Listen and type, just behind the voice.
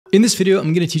In this video,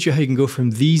 I'm going to teach you how you can go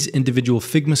from these individual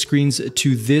Figma screens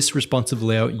to this responsive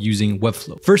layout using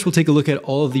Webflow. First, we'll take a look at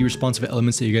all of the responsive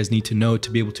elements that you guys need to know to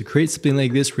be able to create something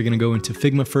like this. We're going to go into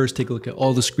Figma first, take a look at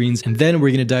all the screens, and then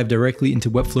we're going to dive directly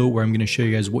into Webflow, where I'm going to show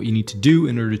you guys what you need to do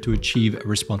in order to achieve a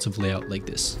responsive layout like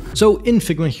this. So in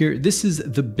Figma here, this is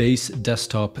the base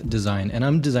desktop design, and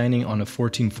I'm designing on a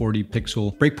 1440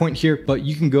 pixel breakpoint here, but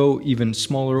you can go even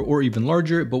smaller or even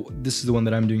larger, but this is the one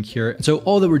that I'm doing here. And so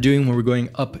all that we're doing when we're going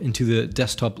up into the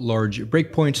desktop large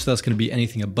breakpoint, so that's going to be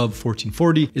anything above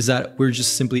 1440, is that we're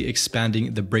just simply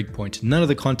expanding the breakpoint. None of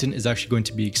the content is actually going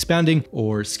to be expanding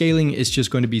or scaling. It's just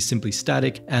going to be simply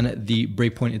static, and the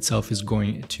breakpoint itself is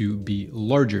going to be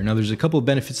larger. Now there's a couple of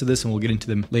benefits to this and we'll get into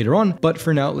them later on, but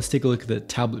for now, let's take a look at the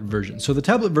tablet version. So the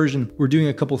tablet version, we're doing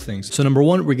a couple things. So number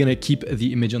one, we're going to keep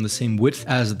the image on the same width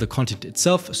as the content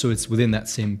itself, so it's within that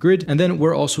same grid. And then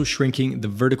we're also shrinking the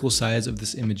vertical size of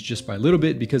this image just by a little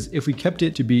bit, because if we kept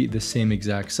it to be the same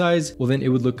exact size, well then it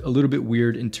would look a little bit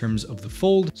weird in terms of the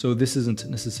fold. So this isn't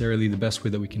necessarily the best way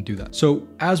that we can do that. So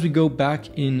as we go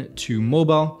back into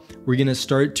mobile, we're going to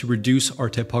start to reduce our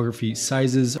typography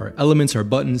sizes, our elements, our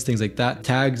buttons, things like that,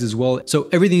 tags as well. So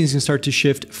everything is going to start to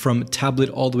shift from tablet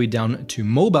all the way down to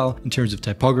mobile in terms of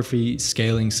typography,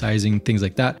 scaling, sizing, things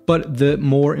like that. But the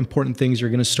more important things are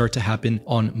going to start to happen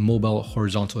on mobile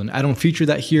horizontal. And I don't feature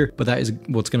that here, but that is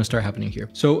what's going to start happening here.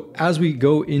 So as we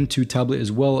go into tablet as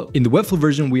well, in the Webflow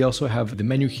version, we also have the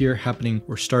menu here happening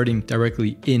or starting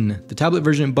directly in the tablet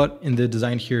version, but in the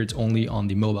design here, it's only on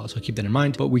the mobile. So keep that in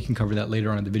mind, but we can cover that later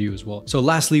on in the video as well. So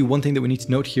lastly, one thing that we need to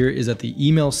note here is that the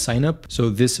email signup, so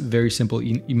this very simple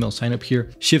email signup here,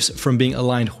 shifts from being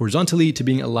aligned horizontally to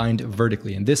being aligned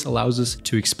vertically. And this allows us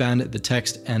to expand the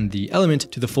text and the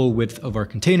element to the full width of our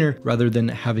container, rather than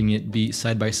having it be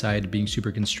side by side, being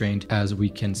super constrained, as we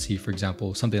can see, for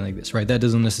example, something like this, right? That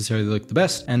doesn't necessarily look the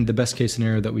best. And the best case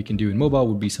scenario that we can do in mobile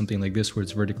would be something like this, where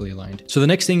it's vertically aligned. So the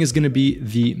next thing is going to be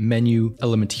the menu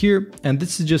element here. And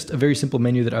this is just a very simple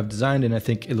menu that I've designed, and I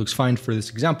think it looks fine for this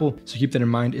example. So keep that in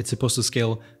mind. It's supposed to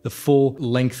scale the full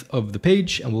length of the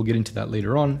page, and we'll get into that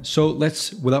later on. So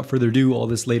let's, without further ado, all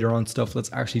this later on stuff,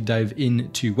 let's actually dive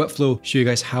into Webflow, show you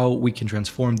guys how we can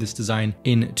transform this design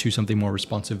into something more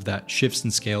responsive that shifts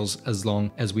and scales as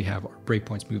long as we have our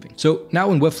breakpoints moving. So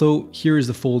now in Webflow, here is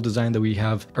the full design that we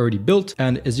have already built.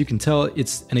 And as you can tell,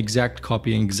 it's an exact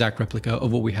copy and exact replica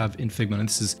of what we have in Figma. And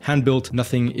this is hand built.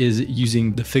 Nothing is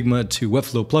using the Figma to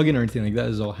Webflow plugin or anything like that.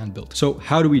 This is all hand built. So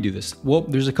how do we do this? Well,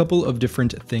 there's a couple of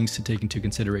different things to take into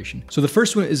consideration. So the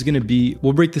first one is going to be,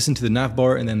 we'll break this into the nav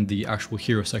bar and then the actual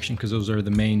hero section, because those are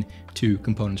the main two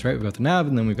components, right? We've got the nav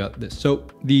and then we've got this. So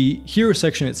the hero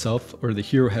section itself, or the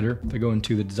hero header, if I go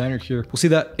into the designer here, we'll see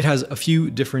that it has a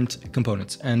few different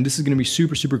components. And this is going to be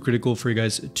super, super critical for you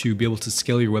guys to be able to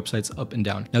scale your websites up and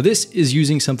down. Now, this is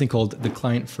using something called the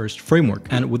client first framework.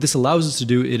 And what this allows us to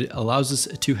do, it allows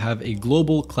us to have a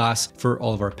global class for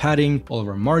all of our padding, all of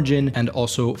our margin, and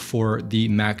also for the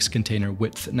max container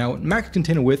width. Now, max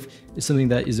container width is something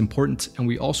that is important, and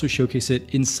we also showcase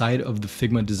it inside of the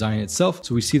Figma design itself.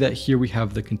 So we see that here we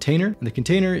have the container, and the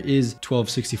container is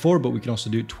 1264, but we can also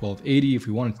do 1280 if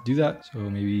we wanted to do that. So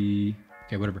maybe,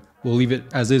 okay, whatever. We'll leave it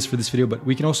as is for this video, but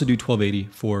we can also do 1280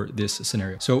 for this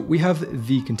scenario. So we have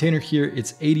the container here.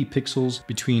 It's 80 pixels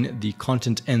between the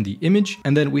content and the image.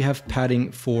 And then we have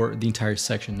padding for the entire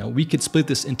section. Now we could split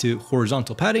this into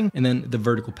horizontal padding and then the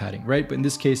vertical padding, right? But in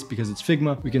this case, because it's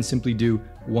Figma, we can simply do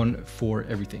one for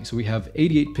everything. So we have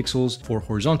 88 pixels for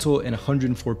horizontal and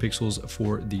 104 pixels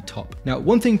for the top. Now,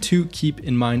 one thing to keep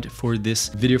in mind for this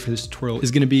video, for this tutorial,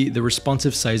 is going to be the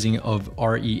responsive sizing of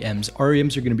REMs.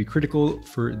 REMs are going to be critical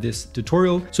for this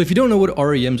tutorial. So if you don't know what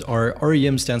REMs are,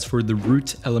 REM stands for the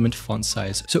root element font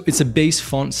size. So it's a base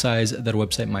font size that a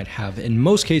website might have. In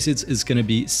most cases, it's going to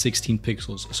be 16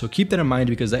 pixels. So keep that in mind,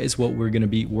 because that is what we're going to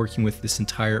be working with this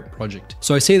entire project.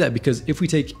 So I say that because if we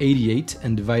take 88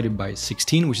 and divide it by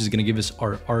 16, which is going to give us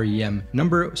our REM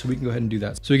number, so we can go ahead and do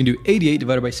that. So we can do 88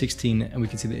 divided by 16, and we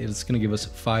can see that it's going to give us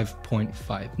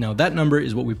 5.5. Now that number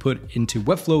is what we put into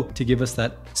Webflow to give us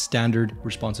that standard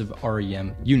responsive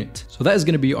REM unit. So that is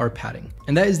going to be our padding.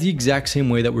 And that is the exact same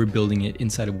way that we're building it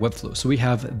inside of Webflow. So we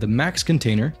have the max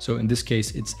container. So in this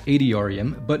case, it's 80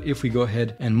 REM. But if we go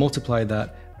ahead and multiply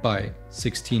that by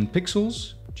 16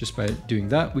 pixels, just by doing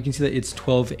that, we can see that it's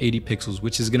 1280 pixels,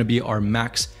 which is going to be our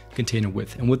max container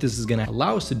width. And what this is going to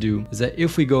allow us to do is that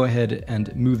if we go ahead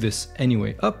and move this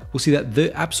anyway up, we'll see that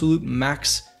the absolute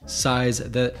max size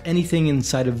that anything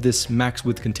inside of this max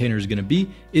width container is going to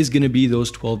be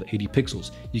those 1280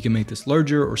 pixels. You can make this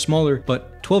larger or smaller, but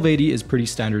 1280 is pretty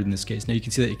standard in this case. Now you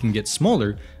can see that it can get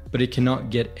smaller, but it cannot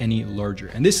get any larger.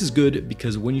 And this is good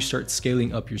because when you start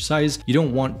scaling up your size, you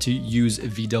don't want to use a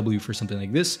VW for something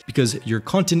like this because your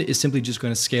content is simply just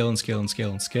going to scale and scale and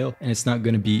scale and scale, and it's not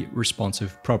going to be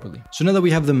responsive properly. So now that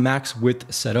we have the max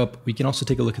width set up, we can also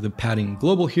take a look at the padding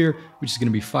global here, which is going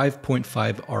to be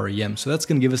 5.5 REM. So that's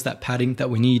going to give us that padding that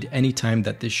we need anytime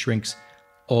that this shrinks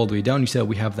all the way down. You see that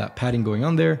we have that padding going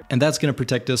on there, and that's going to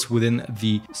protect us within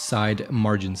the side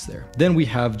margins there. Then we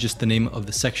have just the name of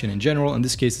the section in general. In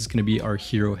this case, it's going to be our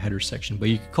hero header section, but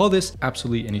you can call this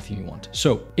absolutely anything you want.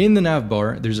 So in the nav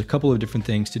bar, there's a couple of different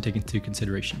things to take into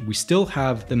consideration. We still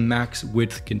have the max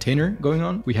width container going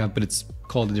on. But it's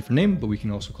called a different name, but we can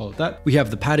also call it that. We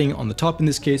have the padding on the top in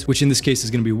this case, which in this case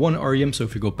is going to be 1 REM. So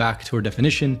if we go back to our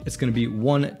definition, it's going to be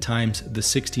 1 times the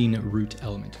 16 root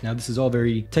element. Now this is all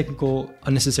very technical,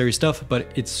 unnecessary stuff,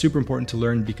 but it's super important to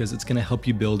learn because it's going to help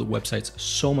you build websites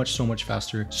so much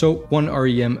faster. So 1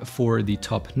 REM for the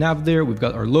top nav there. We've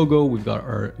got our logo, we've got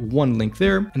our 1 link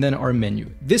there, and then our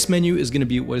menu. This menu is going to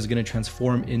be what is going to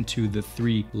transform into the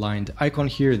 3-lined icon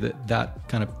here, that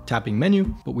kind of tapping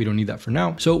menu, but we don't need that for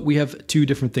now. So we have 2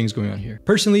 different things going on here.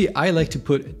 Personally, I like to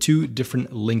put 2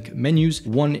 different link menus,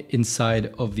 one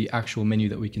inside of the actual menu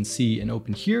that we can see and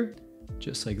open here,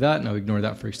 just like that. Now ignore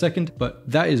that for a second, but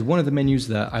that is one of the menus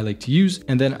that I like to use.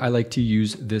 And then I like to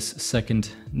use this second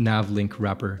nav link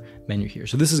wrapper menu here.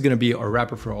 So this is going to be our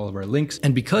wrapper for all of our links.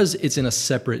 And because it's in a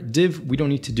separate div, we don't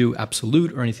need to do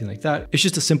absolute or anything like that. It's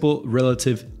just a simple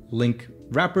relative link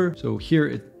wrapper. So here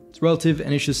it's relative,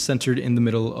 and it's just centered in the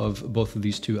middle of both of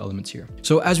these 2 elements here.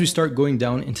 So as we start going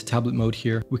down into tablet mode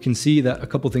here, we can see that a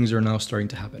couple things are now starting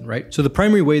to happen, right? So the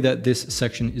primary way that this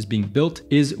section is being built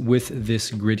is with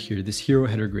this grid here, this hero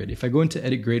header grid. If I go into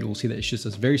edit grid, we'll see that it's just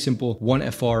this very simple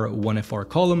 1 FR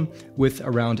column with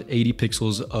around 80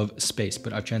 pixels of space,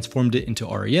 but I've transformed it into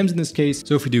REMs in this case.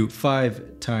 So if we do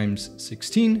 5 times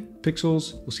 16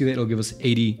 pixels, we'll see that it'll give us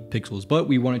 80 pixels, but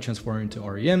we want to transform it into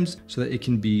REMs so that it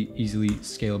can be easily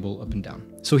scalable up and down.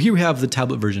 So here we have the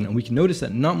tablet version, and we can notice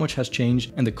that not much has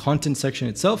changed. And the content section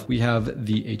itself, we have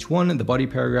the H1, the body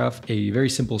paragraph, a very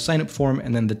simple sign up form,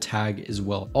 and then the tag as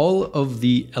well. All of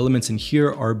the elements in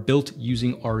here are built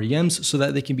using REMs so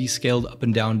that they can be scaled up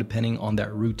and down depending on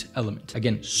that root element.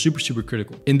 Again, super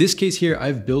critical. In this case here,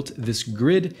 I've built this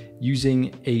grid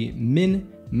using a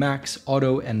min, max,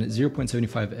 auto, and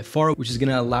 0.75 FR, which is going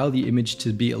to allow the image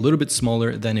to be a little bit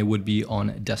smaller than it would be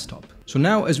on desktop. So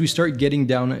now as we start getting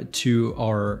down to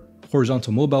our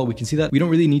horizontal mobile, we can see that we don't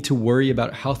really need to worry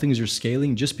about how things are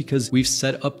scaling just because we've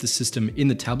set up the system in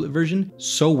the tablet version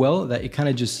so well that it kind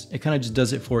of just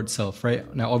does it for itself,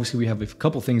 right? Now, obviously we have a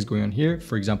couple things going on here.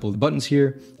 For example, the buttons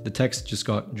here, the text just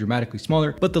got dramatically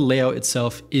smaller, but the layout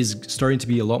itself is starting to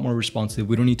be a lot more responsive.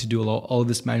 We don't need to do all of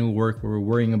this manual work where we're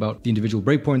worrying about the individual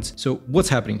breakpoints. So what's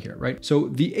happening here, right? So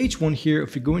the H1 here,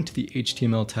 if we go into the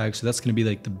HTML tag, so that's going to be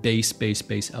like the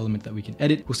base element that we can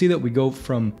edit. We'll see that we go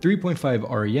from 3.5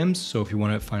 REMs. So if you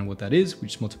want to find what that is, we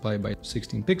just multiply it by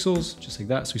 16 pixels, just like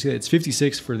that. So we see that it's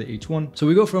 56 for the H1. So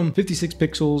we go from 56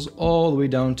 pixels all the way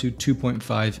down to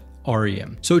 2.5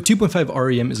 REM. So 2.5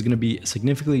 REM is going to be a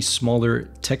significantly smaller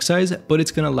text size, but it's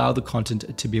going to allow the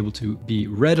content to be able to be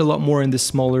read a lot more in this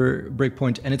smaller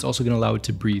breakpoint, and it's also going to allow it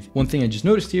to breathe. One thing I just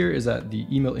noticed here is that the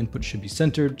email input should be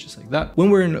centered, just like that.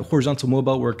 When we're in horizontal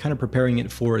mobile, we're kind of preparing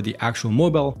it for the actual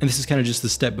mobile, and this is kind of just the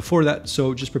step before that.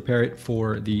 So just prepare it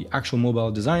for the actual mobile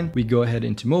design. We go ahead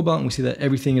into mobile, and we see that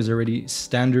everything is already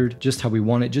standard, just how we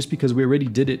want it, just because we already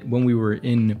did it when we were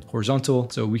in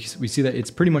horizontal. So we see that it's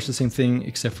pretty much the same thing,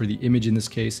 except for the image in this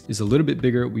case is a little bit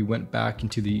bigger. We went back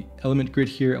into the element grid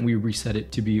here and we reset it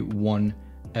to be 1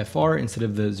 FR instead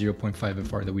of the 0.5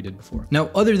 FR that we did before. Now,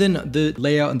 other than the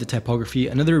layout and the typography,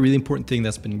 another really important thing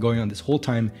that's been going on this whole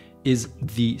time is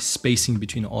the spacing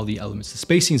between all the elements. The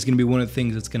spacing is going to be one of the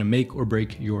things that's going to make or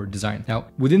break your design. Now,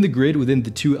 within the grid, within the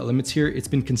 2 elements here, it's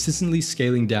been consistently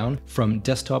scaling down from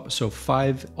desktop. So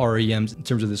 5 REMs in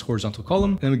terms of this horizontal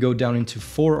column. Then we go down into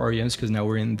 4 REMs because now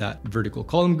we're in that vertical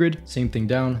column grid. Same thing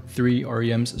down, 3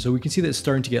 REMs. So we can see that it's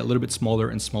starting to get a little bit smaller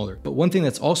and smaller. But one thing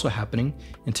that's also happening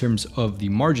in terms of the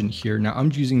margin here, now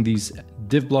I'm using these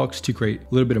div blocks to create a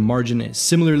little bit of margin,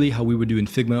 similarly how we would do in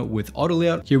Figma with auto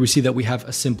layout. Here we see that we have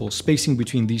a simple spacing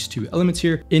between these 2 elements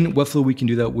here. In Webflow, we can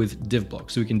do that with div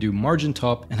blocks. So we can do margin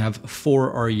top and have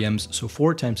 4 REMs. So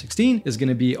 4 times 16 is going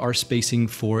to be our spacing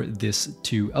for this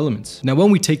 2 elements. Now, when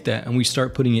we take that and we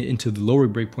start putting it into the lower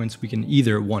breakpoints, we can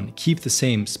either 1, keep the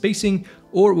same spacing,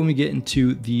 or when we get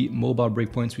into the mobile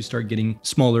breakpoints, we start getting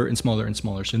smaller and smaller and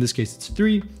smaller. So in this case, it's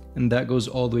 3, and that goes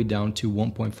all the way down to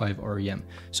 1.5 REM.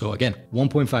 So again,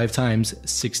 1.5 times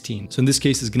 16. So in this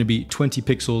case, it's going to be 20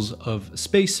 pixels of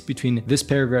space between this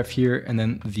paragraph here and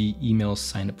then the email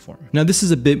sign-up form. Now, this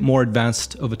is a bit more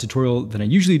advanced of a tutorial than I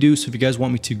usually do. So if you guys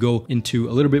want me to go into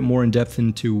a little bit more in depth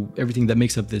into everything that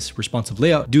makes up this responsive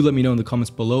layout, do let me know in the comments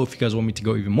below. If you guys want me to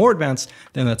go even more advanced,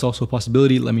 then that's also a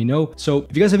possibility. Let me know. So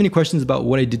if you guys have any questions about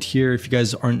what I did here, if you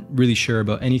guys aren't really sure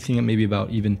about anything, maybe about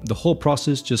even the whole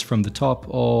process, just from the top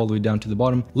all the way down to the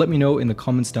bottom, let me know in the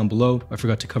comments down below. I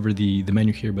forgot to cover the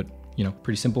menu here, but you know,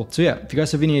 pretty simple. So yeah, if you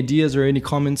guys have any ideas or any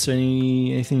comments or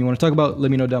anything you want to talk about,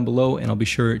 let me know down below and I'll be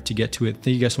sure to get to it.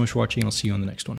 Thank you guys so much for watching, and I'll see you on the next one.